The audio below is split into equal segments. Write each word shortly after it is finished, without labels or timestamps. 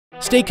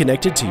Stay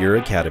connected to your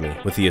academy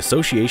with the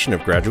Association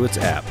of Graduates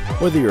app.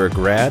 Whether you're a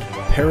grad,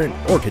 parent,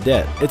 or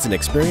cadet, it's an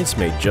experience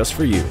made just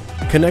for you.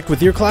 Connect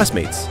with your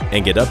classmates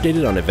and get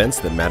updated on events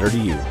that matter to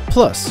you.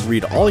 Plus,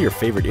 read all your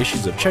favorite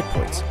issues of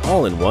Checkpoints,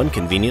 all in one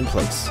convenient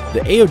place.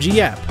 The AOG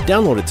app.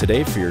 Download it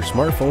today for your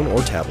smartphone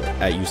or tablet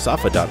at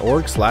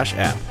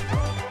usafa.org/app.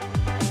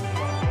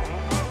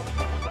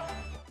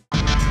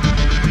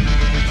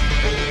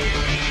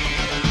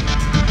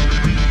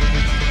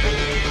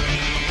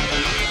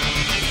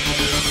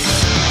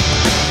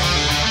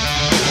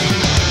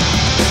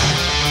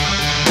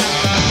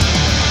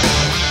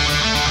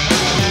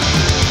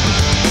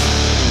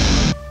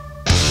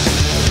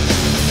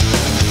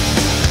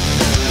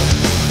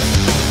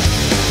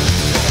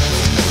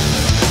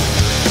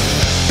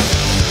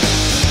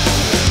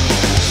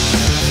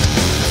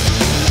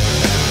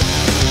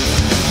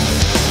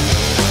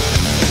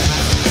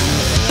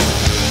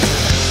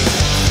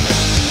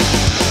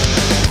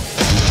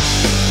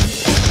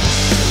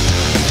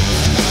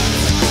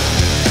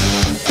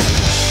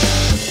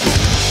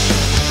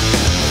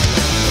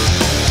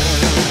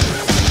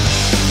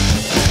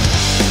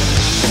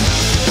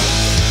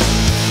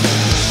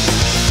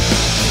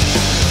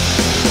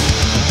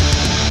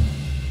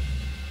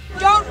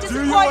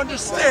 Do you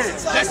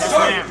understand? Yes,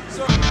 sir.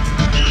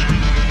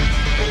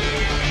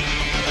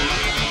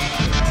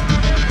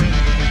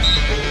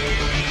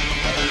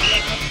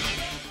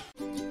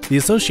 The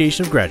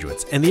Association of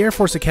Graduates and the Air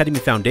Force Academy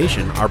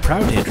Foundation are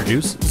proud to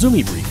introduce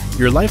ZumiBrief,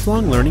 your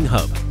lifelong learning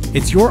hub.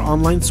 It's your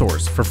online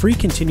source for free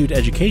continued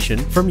education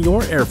from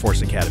your Air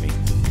Force Academy.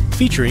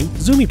 Featuring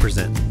Zumi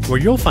Present, where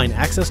you'll find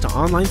access to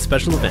online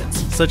special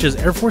events such as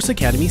Air Force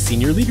Academy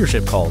Senior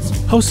Leadership Calls,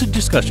 hosted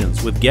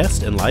discussions with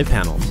guests and live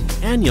panels,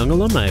 and young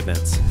alumni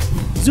events.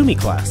 Zumi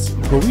Class,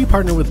 where we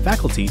partner with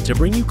faculty to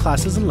bring you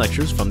classes and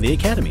lectures from the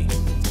Academy.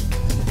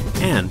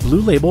 And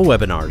Blue Label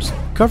Webinars,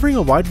 covering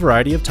a wide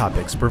variety of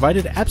topics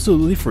provided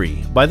absolutely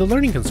free by the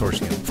Learning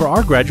Consortium for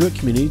our graduate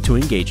community to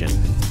engage in.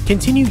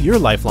 Continue your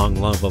lifelong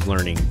love of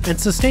learning and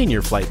sustain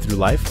your flight through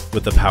life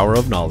with the power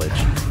of knowledge.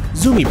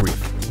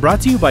 ZumiBrief,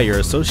 brought to you by your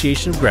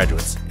Association of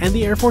Graduates and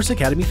the Air Force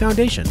Academy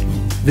Foundation.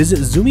 Visit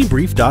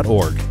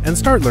zumibrief.org and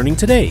start learning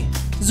today.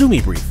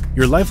 ZumiBrief,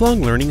 your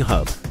lifelong learning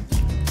hub.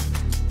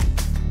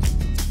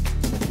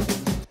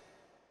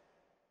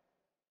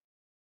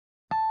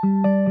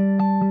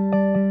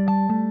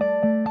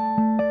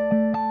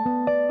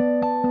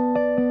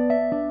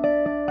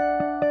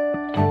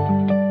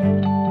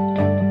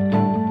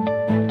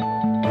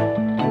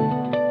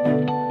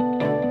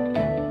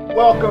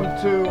 Welcome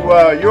to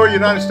your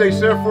United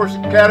States Air Force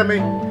Academy,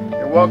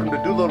 and welcome to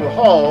Doolittle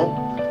Hall,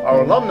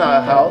 our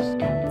alumni house.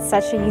 It's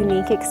such a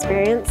unique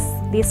experience.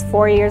 These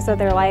 4 years of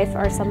their life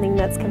are something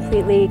that's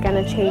completely going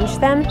to change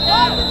them.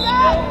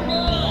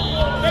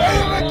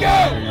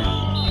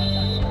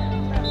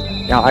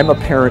 Now, I'm a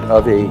parent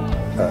of a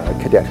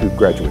cadet who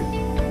graduated.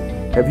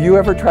 Have you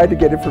ever tried to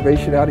get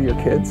information out of your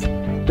kids?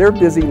 They're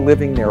busy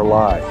living their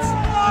lives.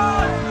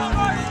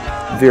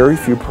 Very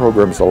few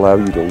programs allow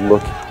you to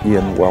look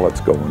in while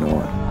it's going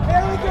on.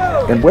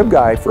 And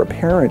WebGuy for a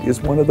parent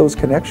is one of those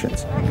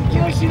connections.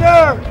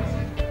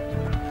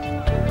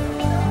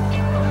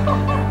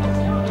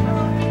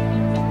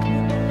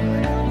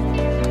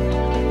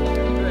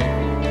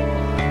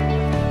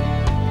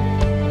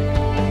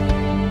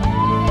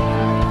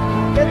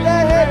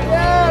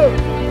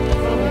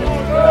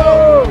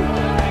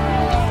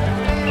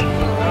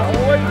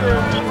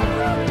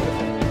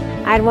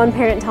 I had one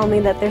parent tell me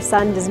that their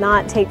son does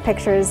not take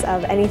pictures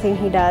of anything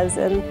he does,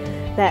 and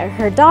that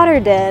her daughter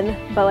did,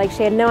 but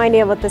she had no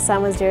idea what the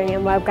son was doing,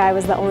 and WebGuy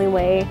was the only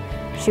way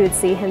she would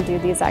see him do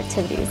these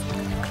activities.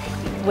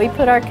 We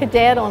put our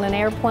cadet on an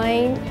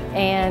airplane,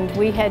 and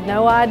we had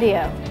no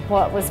idea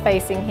what was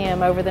facing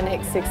him over the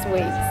next 6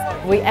 weeks.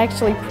 We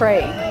actually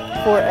prayed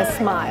for a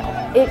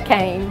smile. It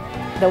came,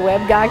 the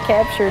WebGuy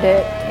captured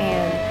it,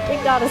 and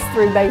it got us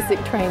through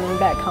basic training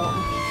back home.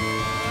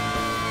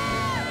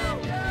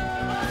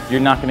 You're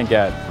not going to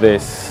get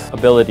this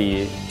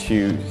ability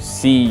to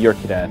see your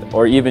cadet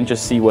or even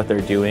just see what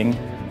they're doing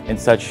in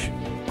such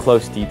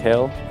close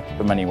detail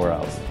from anywhere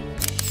else.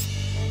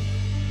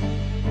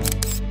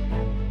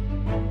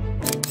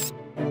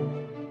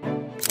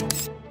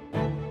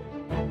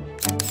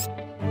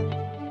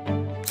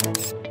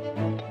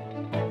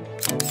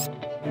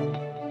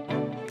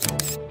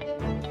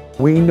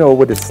 We know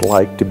what it's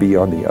like to be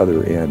on the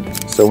other end.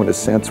 So in a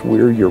sense,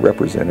 we're your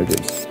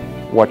representatives,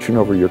 watching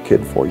over your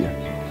kid for you.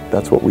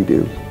 That's what we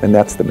do, and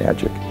that's the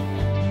magic.